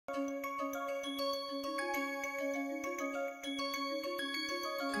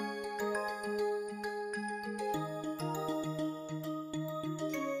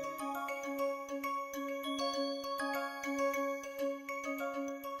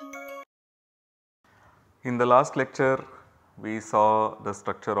In the last lecture we saw the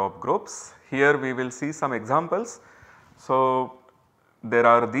structure of groups. Here we will see some examples. So,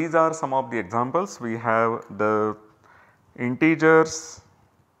 these are some of the examples. We have the integers,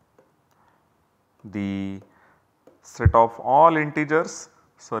 the set of all integers.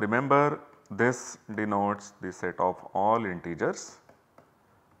 So, remember this denotes the set of all integers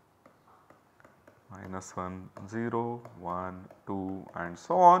 -1, 0, 1, 2 and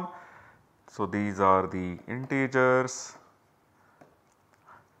so on. So, these are the integers,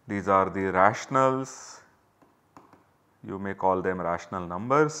 these are the rationals, you may call them rational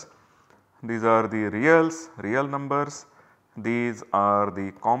numbers, these are the reals, real numbers, these are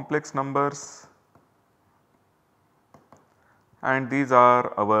the complex numbers, and these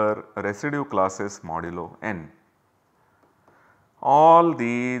are our residue classes modulo n. All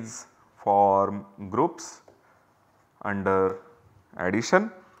these form groups under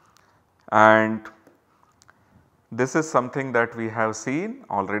addition, and this is something that we have seen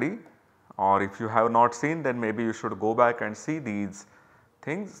already, or if you have not seen then maybe you should go back and see these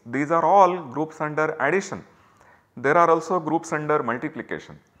things. These are all groups under addition. There are also groups under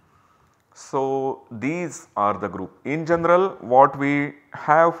multiplication. So, these are the group. In general, what we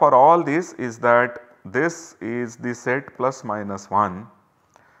have for all these is that this is the set plus minus 1.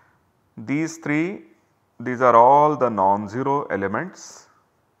 These three, these are all the non-zero elements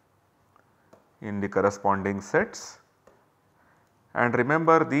in the corresponding sets, and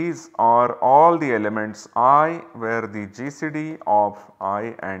remember these are all the elements I where the GCD of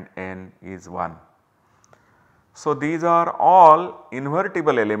I and n is 1. So, these are all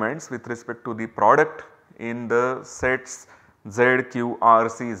invertible elements with respect to the product in the sets Z, Q, R,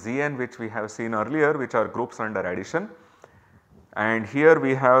 C, Zn, which we have seen earlier, which are groups under addition. And here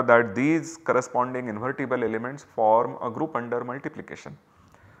we have that these corresponding invertible elements form a group under multiplication,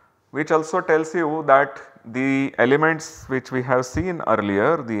 which also tells you that the elements which we have seen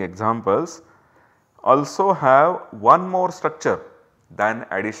earlier, the examples, also have one more structure than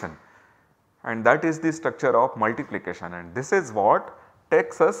addition, and that is the structure of multiplication, and this is what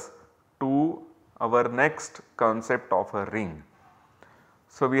takes us to our next concept of a ring.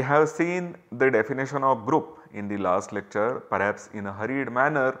 So, we have seen the definition of group in the last lecture, perhaps in a hurried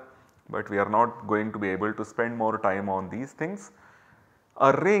manner, but we are not going to be able to spend more time on these things.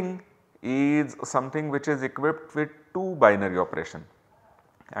 A ring is something which is equipped with two binary operation,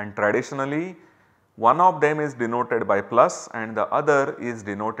 and traditionally one of them is denoted by plus and the other is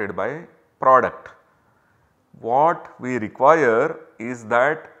denoted by product. What we require is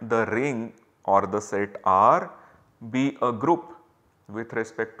that the ring or the set R be a group with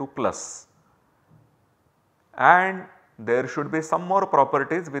respect to plus, and there should be some more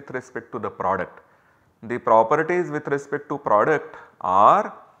properties with respect to the product. The properties with respect to product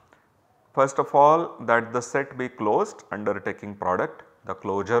are, first of all, that the set be closed under taking product, the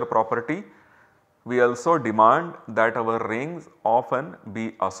closure property. We also demand that our rings often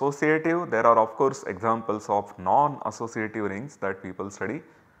be associative. There are of course examples of non-associative rings that people study,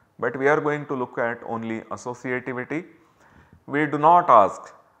 but we are going to look at only associativity. We do not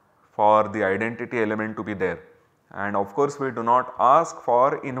ask for the identity element to be there, and of course we do not ask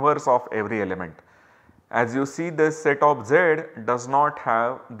for inverse of every element. As you see, this set of Z does not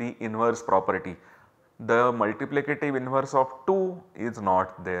have the inverse property. The multiplicative inverse of 2 is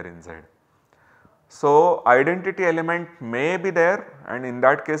not there in Z. So, identity element may be there, and in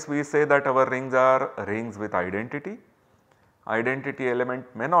that case we say that our rings are rings with identity. Identity element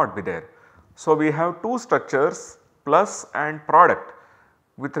may not be there. So, we have two structures, plus and product.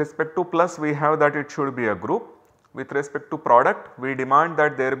 With respect to plus, we have that it should be a group. With respect to product, we demand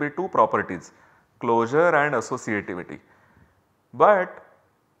that there be two properties, closure and associativity. But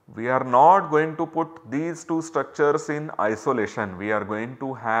we are not going to put these two structures in isolation. We are going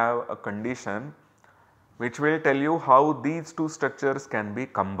to have a condition which will tell you how these two structures can be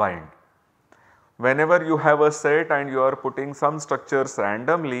combined. Whenever you have a set and you are putting some structures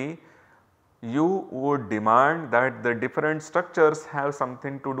randomly, you would demand that the different structures have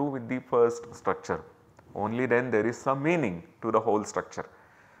something to do with the first structure. Only then there is some meaning to the whole structure.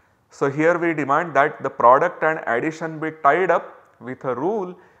 So, here we demand that the product and addition be tied up with a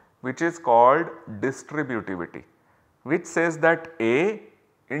rule which is called distributivity, which says that A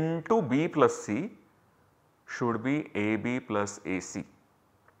into B plus C should be AB plus AC.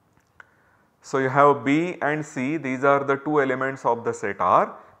 So, you have B and C, these are the two elements of the set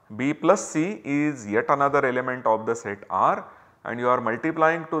R. B plus C is yet another element of the set R, and you are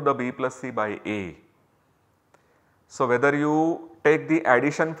multiplying to the B plus C by A. So, whether you take the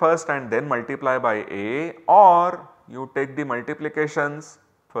addition first and then multiply by A, or you take the multiplications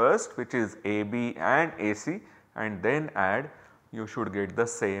first, which is AB and AC, and then add, you should get the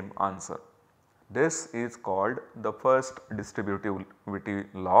same answer. This is called the first distributivity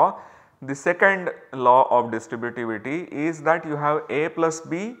law. The second law of distributivity is that you have A plus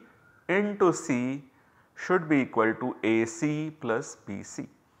B into C should be equal to AC plus BC.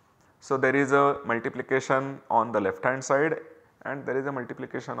 So, there is a multiplication on the left hand side and there is a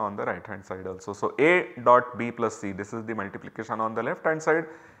multiplication on the right hand side also. So, A dot B plus C, this is the multiplication on the left hand side,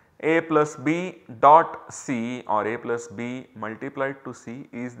 A plus B dot C or A plus B multiplied to C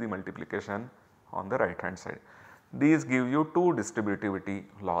is the multiplication on the right hand side. These give you two distributivity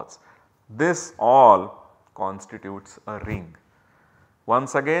laws. This all constitutes a ring.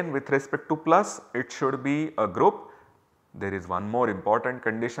 Once again, with respect to plus, it should be a group. There is one more important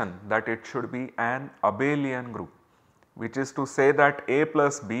condition, that it should be an abelian group, which is to say that A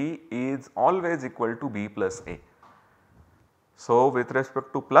plus B is always equal to B plus A. So, with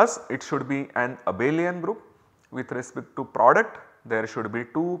respect to plus, it should be an abelian group. With respect to product, there should be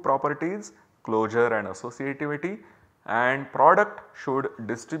two properties, closure and associativity, and product should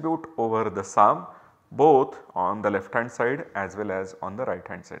distribute over the sum both on the left hand side as well as on the right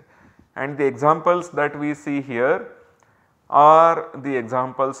hand side. And the examples that we see here are the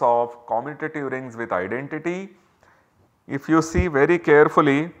examples of commutative rings with identity. If you see very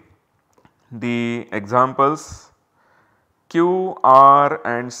carefully, the examples Q, R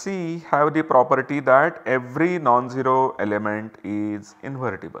and C have the property that every non-zero element is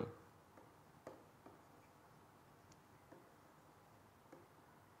invertible.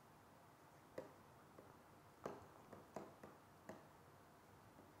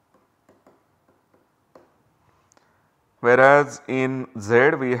 Whereas in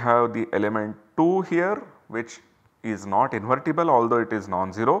Z we have the element 2 here, which is not invertible although it is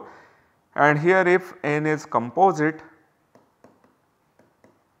non-zero, and here if n is composite,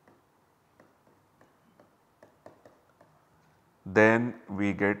 then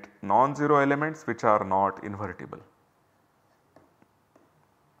we get non-zero elements which are not invertible.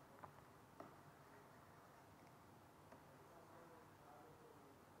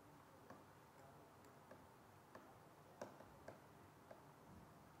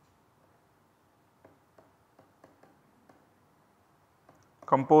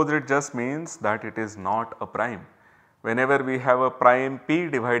 Composite just means that it is not a prime. Whenever we have a prime p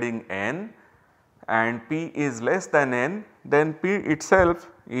dividing n and p is less than n, then p itself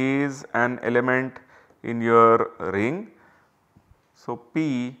is an element in your ring. So,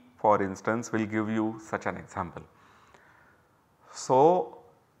 p for instance will give you such an example. So,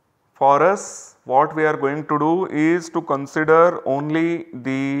 for us what we are going to do is to consider only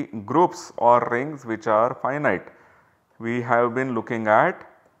the groups or rings which are finite. We have been looking at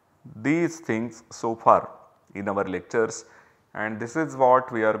these things so far in our lectures, and this is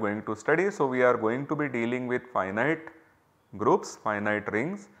what we are going to study. So, we are going to be dealing with finite groups, finite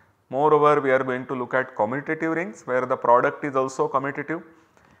rings. Moreover, we are going to look at commutative rings where the product is also commutative.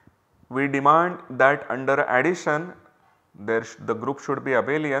 We demand that under addition the group should be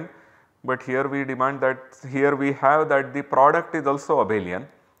abelian, but here we demand that here we have that the product is also abelian,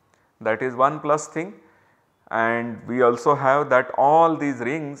 that is one plus thing. And we also have that all these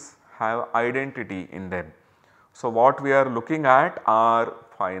rings have identity in them. So, what we are looking at are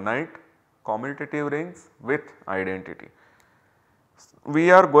finite commutative rings with identity.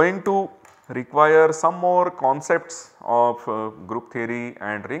 We are going to require some more concepts of group theory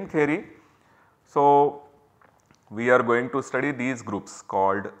and ring theory. So, we are going to study these groups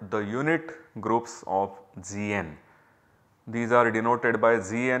called the unit groups of Gn. These are denoted by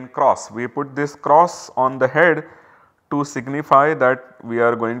Gn cross. We put this cross on the head to signify that we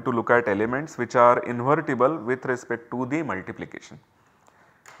are going to look at elements which are invertible with respect to the multiplication.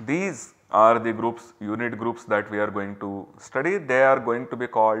 These are the groups, unit groups that we are going to study. They are going to be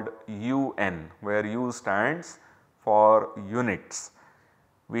called UN, where U stands for units.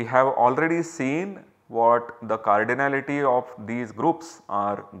 We have already seen what the cardinality of these groups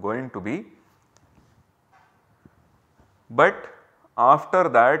are going to be. But after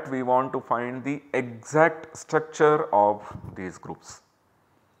that we want to find the exact structure of these groups.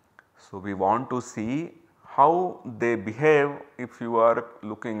 So, we want to see how they behave if you are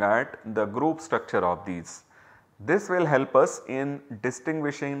looking at the group structure of these. This will help us in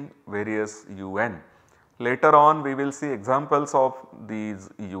distinguishing various UN. Later on we will see examples of these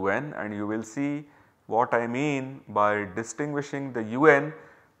UN and you will see what I mean by distinguishing the UN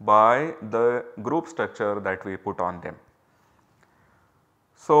by the group structure that we put on them.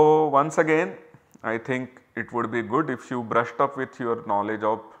 So, once again I think it would be good if you brushed up with your knowledge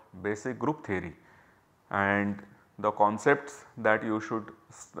of basic group theory, and the concepts that you should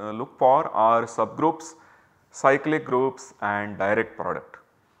look for are subgroups, cyclic groups and direct product.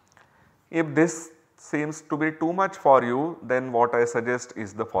 If this seems to be too much for you, then what I suggest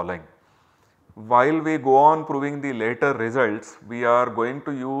is the following. While we go on proving the later results, we are going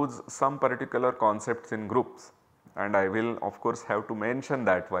to use some particular concepts in groups, and I will of course have to mention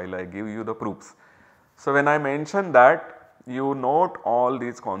that while I give you the proofs. So, when I mention that, you note all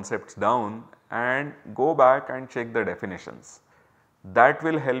these concepts down and go back and check the definitions. That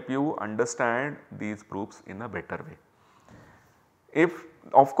will help you understand these proofs in a better way. If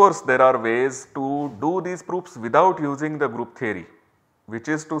of course there are ways to do these proofs without using the group theory, which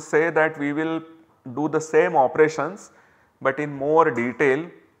is to say that we will do the same operations but in more detail,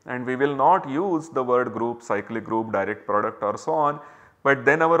 and we will not use the word group, cyclic group, direct product or so on, but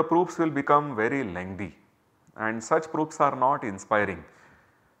then our proofs will become very lengthy and such proofs are not inspiring.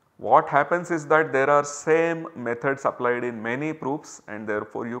 What happens is that there are same methods applied in many proofs and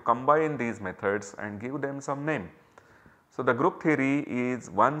therefore you combine these methods and give them some name. So, the group theory is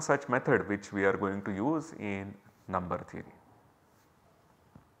one such method which we are going to use in number theory.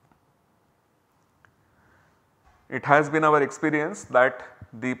 It has been our experience that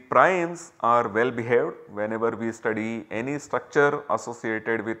the primes are well behaved whenever we study any structure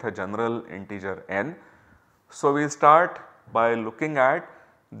associated with a general integer n. So, we start by looking at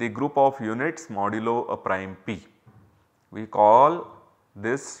the group of units modulo a prime p. We call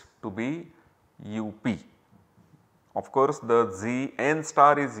this to be UP. Of course, the Z n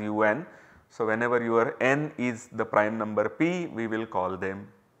star is UN. So, whenever your n is the prime number p, we will call them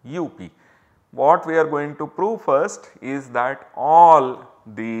UP. What we are going to prove first is that all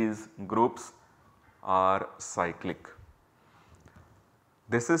these groups are cyclic.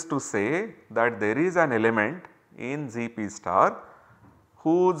 This is to say that there is an element in ZP star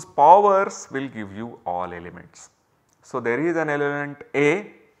whose powers will give you all elements. So, there is an element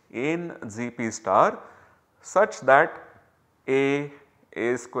A in ZP star such that a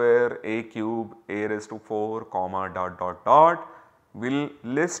square, a cube, a raised to 4 comma dot dot dot will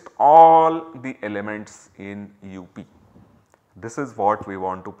list all the elements in UP. This is what we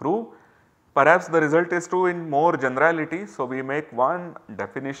want to prove. Perhaps the result is true in more generality. So, we make one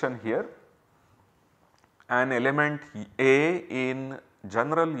definition here. An element A in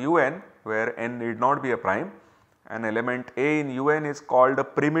general UN where n need not be a prime, an element A in UN is called a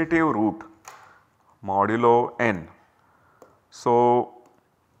primitive root modulo n. So,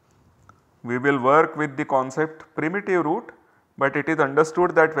 we will work with the concept primitive root, but it is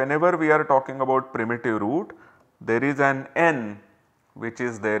understood that whenever we are talking about primitive root, there is an n which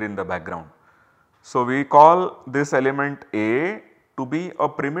is there in the background. So, we call this element A to be a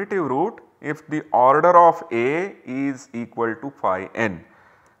primitive root if the order of A is equal to phi n.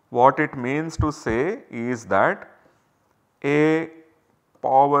 What it means to say is that A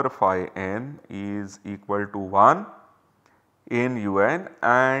power phi n is equal to 1 in UN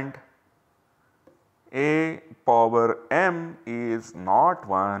and A power m is not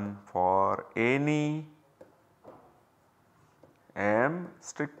 1 for any m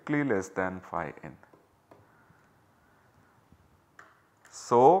strictly less than phi n.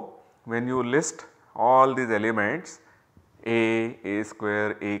 So, when you list all these elements a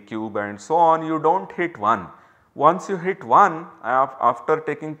square, a cube and so on, you do not hit 1. Once you hit 1 after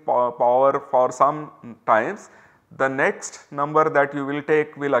taking power for some times, the next number that you will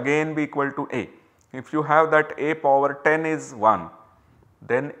take will again be equal to a. If you have that a power 10 is 1,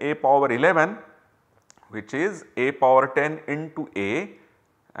 then a power 11 which is a power 10 into a,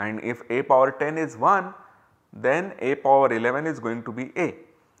 and if a power 10 is 1, then a power 11 is going to be a.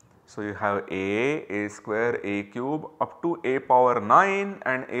 So, you have a square, a cube up to a power 9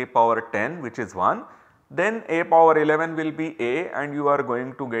 and a power 10 which is 1, then a power 11 will be a and you are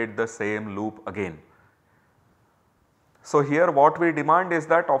going to get the same loop again. So, here what we demand is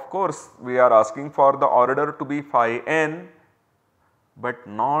that of course, we are asking for the order to be phi n, but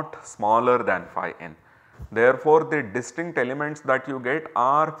not smaller than phi n. Therefore, the distinct elements that you get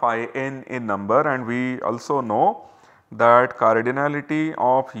are phi n in number, and we also know that cardinality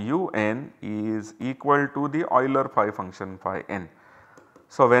of UN is equal to the Euler phi function phi n.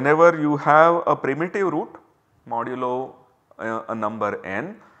 So, whenever you have a primitive root modulo a number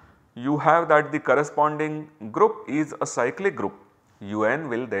n, you have that the corresponding group is a cyclic group, UN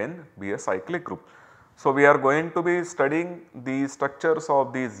will then be a cyclic group. So, we are going to be studying the structures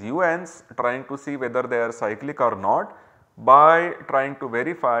of these UNs, trying to see whether they are cyclic or not by trying to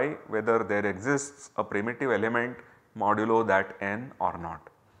verify whether there exists a primitive element modulo that n or not.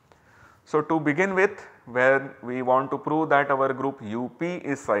 So, to begin with, when we want to prove that our group UP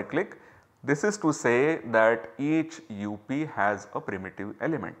is cyclic, This is to say that each UP has a primitive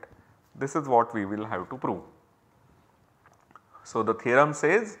element. This is what we will have to prove. So, the theorem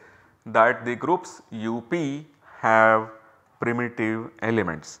says that the groups UP have primitive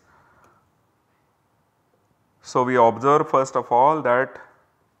elements. So, we observe first of all that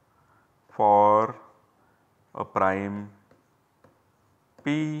for a prime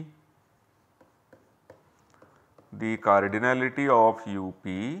P, the cardinality of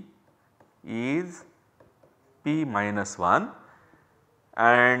UP is P minus 1,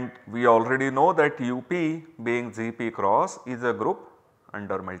 and we already know that UP being GP cross is a group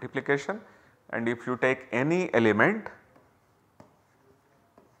under multiplication, and if you take any element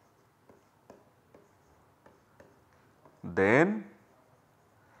then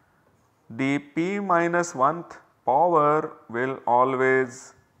the P minus 1th power will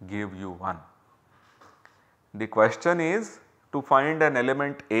always give you 1. The question is to find an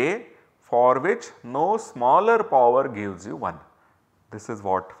element A for which no smaller power gives you 1. This is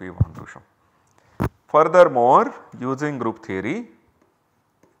what we want to show. Furthermore, using group theory,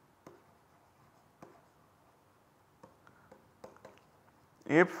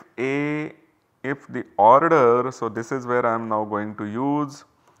 if the order, so this is where I am now going to use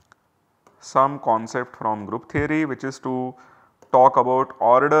some concept from group theory, which is to talk about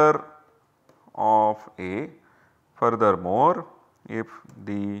order of A. Furthermore, if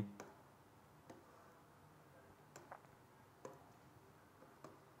the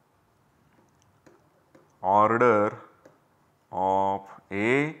order of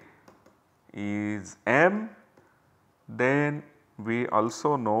A is M, then we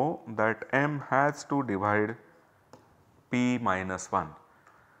also know that M has to divide P minus 1.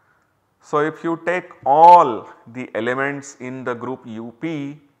 So, if you take all the elements in the group UP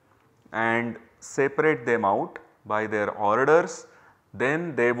and separate them out by their orders,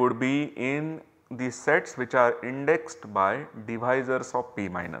 then they would be in the sets which are indexed by divisors of P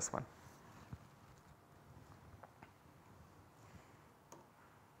minus 1.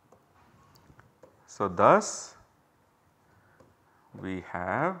 So, thus we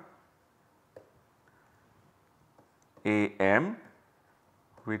have AM,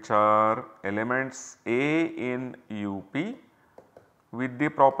 which are elements A in UP with the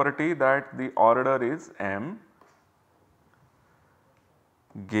property that the order is M,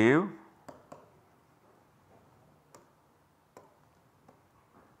 give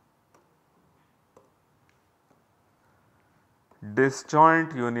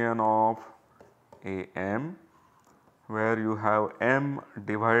disjoint union of AM, where you have M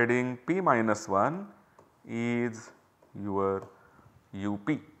dividing P minus 1 is your UP.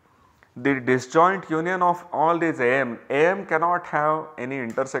 The disjoint union of all these AM cannot have any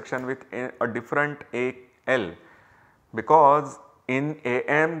intersection with a different AL, because in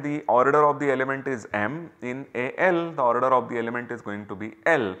AM the order of the element is M, in AL the order of the element is going to be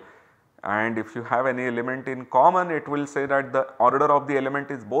L, and if you have any element in common, it will say that the order of the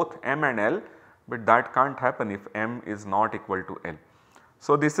element is both M and L, but that can't happen if M is not equal to L.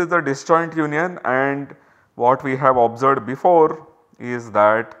 So, this is the disjoint union, and what we have observed before is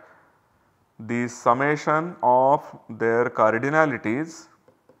that the summation of their cardinalities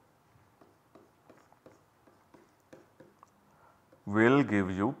will give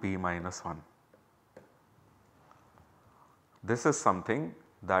you P minus 1. This is something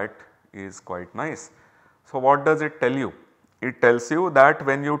that is quite nice. So, what does it tell you? It tells you that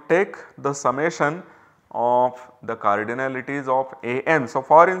when you take the summation of the cardinalities of AM. So,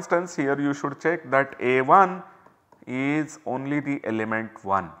 for instance, here you should check that A1 is only the element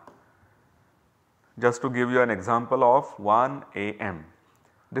 1. Just to give you an example of 1 AM.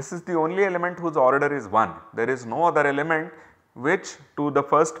 This is the only element whose order is 1. There is no other element which to the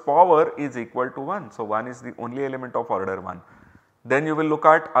first power is equal to 1. So, 1 is the only element of order 1. Then you will look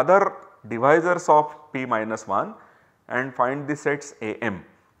at other divisors of P minus 1 and find the sets AM.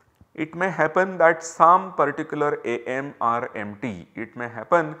 It may happen that some particular AM are empty. It may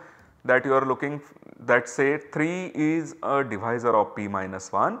happen that you are looking that say 3 is a divisor of P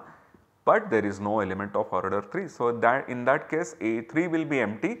minus 1, but there is no element of order 3. So, that in that case A3 will be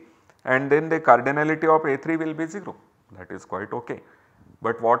empty and then the cardinality of A3 will be 0, that is quite okay.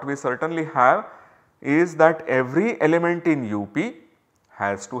 But what we certainly have is that every element in UP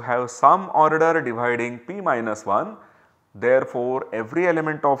has to have some order dividing P minus 1. Therefore, every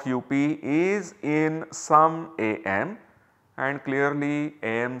element of UP is in some AM, and clearly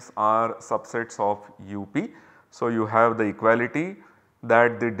AMs are subsets of UP. So, you have the equality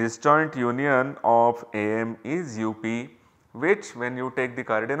that the disjoint union of AM is UP, which when you take the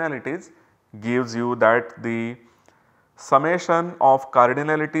cardinalities gives you that the summation of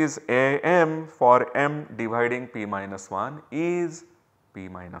cardinalities am for m dividing p minus 1 is p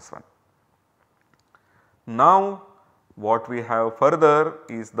minus 1. Now what we have further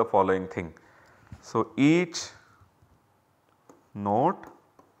is the following thing. So each note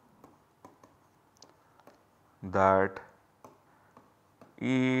that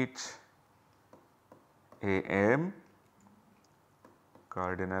each am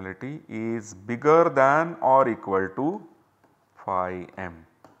cardinality is bigger than or equal to phi m.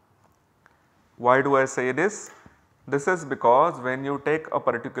 Why do I say this? This is because when you take a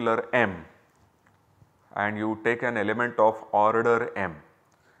particular m and you take an element of order m,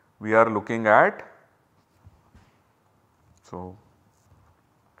 we are looking at, so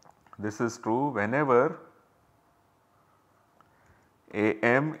this is true whenever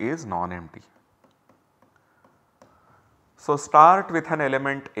am is non-empty. So start with an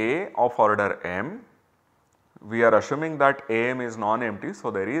element A of order m. We are assuming that am is non-empty,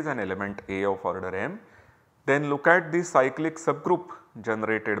 so there is an element A of order m. Then look at the cyclic subgroup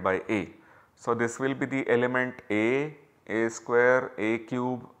generated by A. So this will be the element A square, A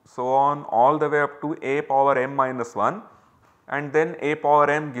cube, so on all the way up to A power m minus 1, and then A power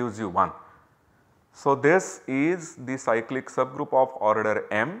m gives you 1. So this is the cyclic subgroup of order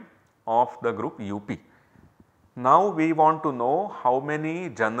m of the group UP. Now we want to know how many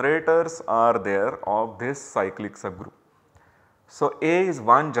generators are there of this cyclic subgroup. So A is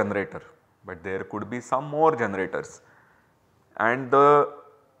one generator, but there could be some more generators, and the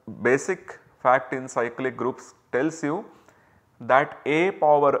basic fact in cyclic groups tells you that A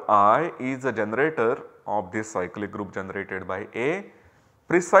power I is a generator of this cyclic group generated by A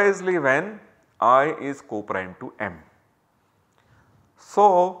precisely when I is co-prime to M.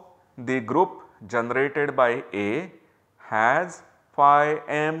 So the group generated by A has phi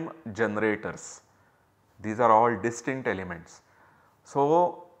m generators. These are all distinct elements.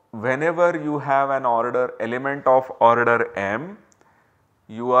 So whenever you have an order element of order m,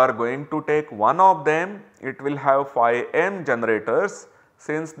 you are going to take one of them, it will have phi m generators.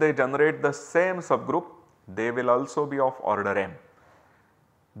 Since they generate the same subgroup, they will also be of order m.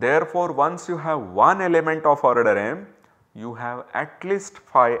 Therefore, once you have one element of order m, you have at least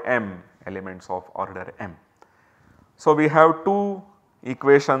phi m elements of order m. So we have two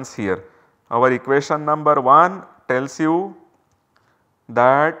equations here. Our equation number 1 tells you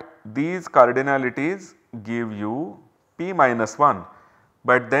that these cardinalities give you p minus 1,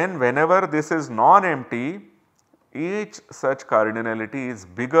 but then whenever this is non-empty, each such cardinality is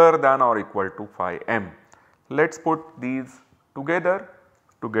bigger than or equal to phi m. Let us put these together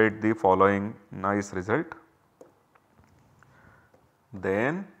to get the following nice result.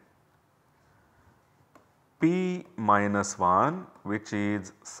 Then p minus 1, which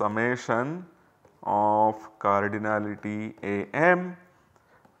is summation of cardinality am,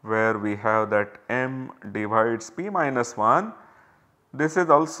 where we have that m divides p minus 1. This is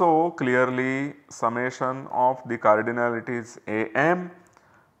also clearly summation of the cardinalities am,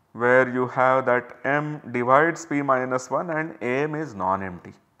 where you have that m divides p minus 1 and am is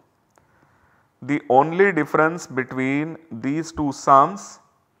non-empty. The only difference between these two sums,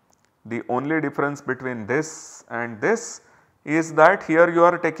 the only difference between this and this is that here you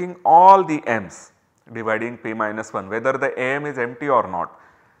are taking all the m's dividing p minus 1, whether the am is empty or not,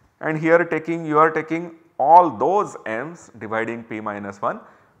 and here you are taking all those m's dividing p minus 1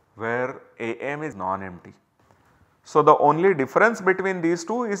 where am is non-empty. So the only difference between these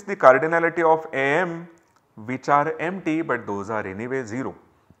two is the cardinality of am, which are empty, but those are anyway 0.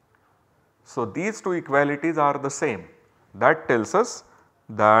 So these two equalities are the same. That tells us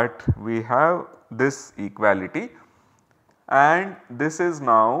that we have this equality, and this is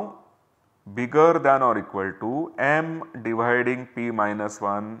now bigger than or equal to m dividing p minus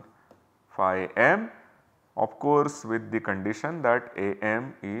 1 phi m, of course with the condition that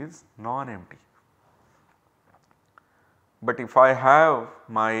am is non-empty. But if I have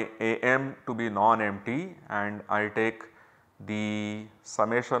my am to be non-empty and I take the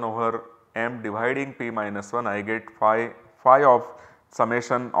summation over m dividing p minus 1, I get phi of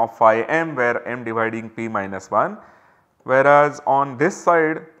summation of phi m where m dividing p minus 1, whereas on this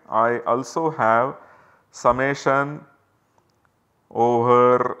side I also have summation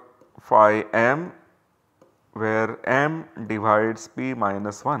over phi m where m divides p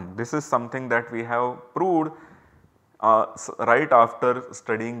minus 1. This is something that we have proved right after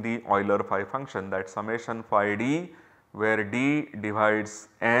studying the Euler phi function, that summation phi d where d divides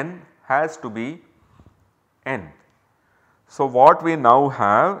n has to be n. So what we now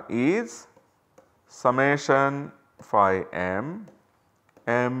have is summation phi m,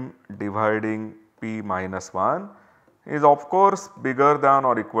 m dividing p minus 1 is of course bigger than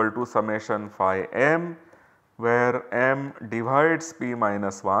or equal to summation phi m, where m divides p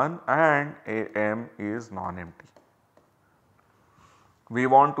minus 1 and am is non-empty. We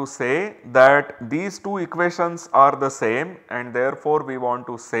want to say that these two equations are the same, and therefore we want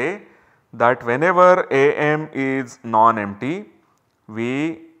to say that whenever am is non-empty,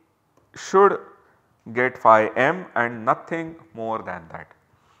 we should get phi m and nothing more than that.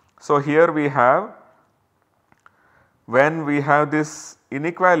 So, here we have, when we have this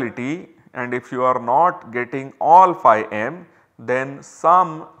inequality, and if you are not getting all phi m, then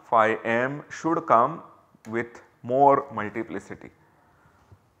some phi m should come with more multiplicity.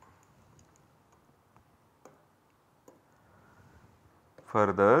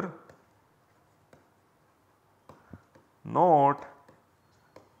 Further, note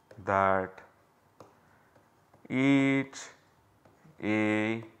that each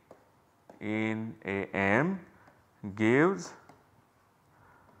A in AM gives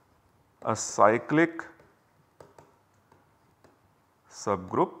a cyclic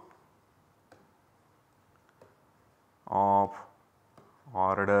subgroup of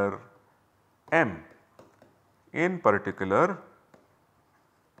order m. In particular,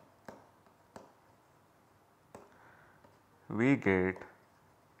 we get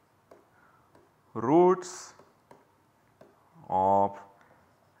roots of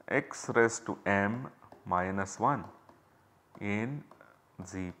x raised to m minus 1 in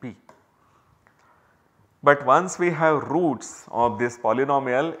GP. But once we have roots of this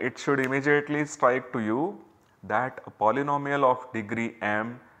polynomial, it should immediately strike to you that a polynomial of degree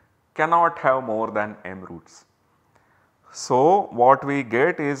m cannot have more than m roots. So, what we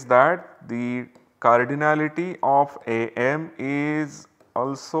get is that the cardinality of am is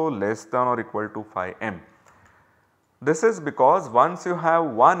also less than or equal to phi m. This is because once you have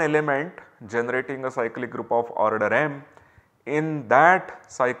one element generating a cyclic group of order m, in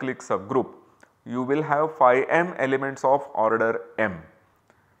that cyclic subgroup you will have phi m elements of order m.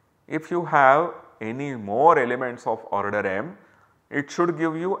 If you have any more elements of order m, it should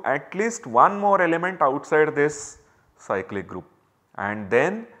give you at least one more element outside this cyclic group, and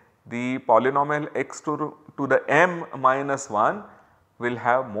then the polynomial x to the m minus 1 will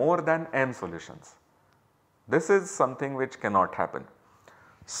have more than m solutions. This is something which cannot happen.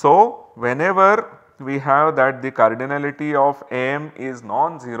 So, whenever we have that the cardinality of am is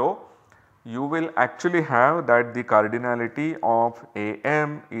non-zero, you will actually have that the cardinality of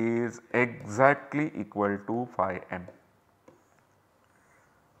am is exactly equal to phi m.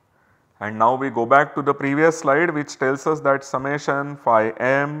 And now we go back to the previous slide, which tells us that summation phi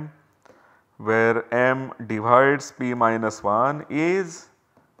m, where m divides p minus 1 is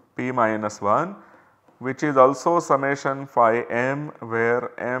p minus 1, which is also summation phi m,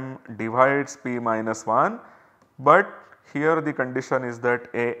 where m divides p minus 1, but here the condition is that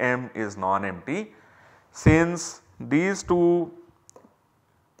am is non-empty. Since these two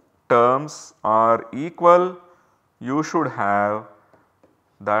terms are equal, you should have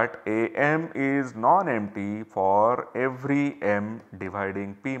that am is non-empty for every m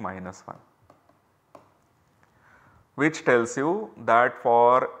dividing p minus 1, which tells you that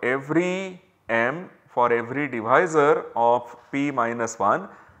for every m, for every divisor of p minus 1,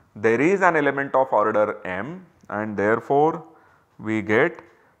 there is an element of order m, and therefore we get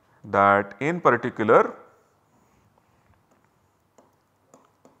that in particular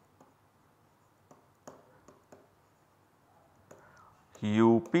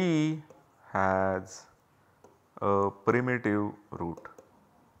UP has a primitive root.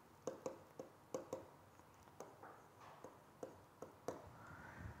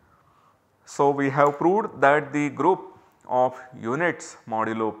 So, we have proved that the group of units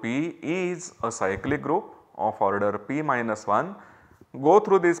modulo p is a cyclic group of order p minus 1. Go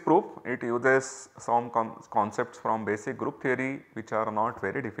through this proof, it uses some concepts from basic group theory which are not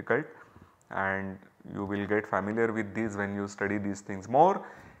very difficult, and you will get familiar with these when you study these things more.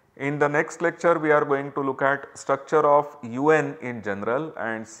 In the next lecture, we are going to look at structure of UN in general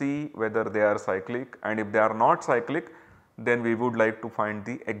and see whether they are cyclic, and if they are not cyclic, then we would like to find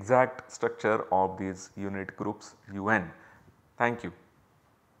the exact structure of these unit groups UN. Thank you.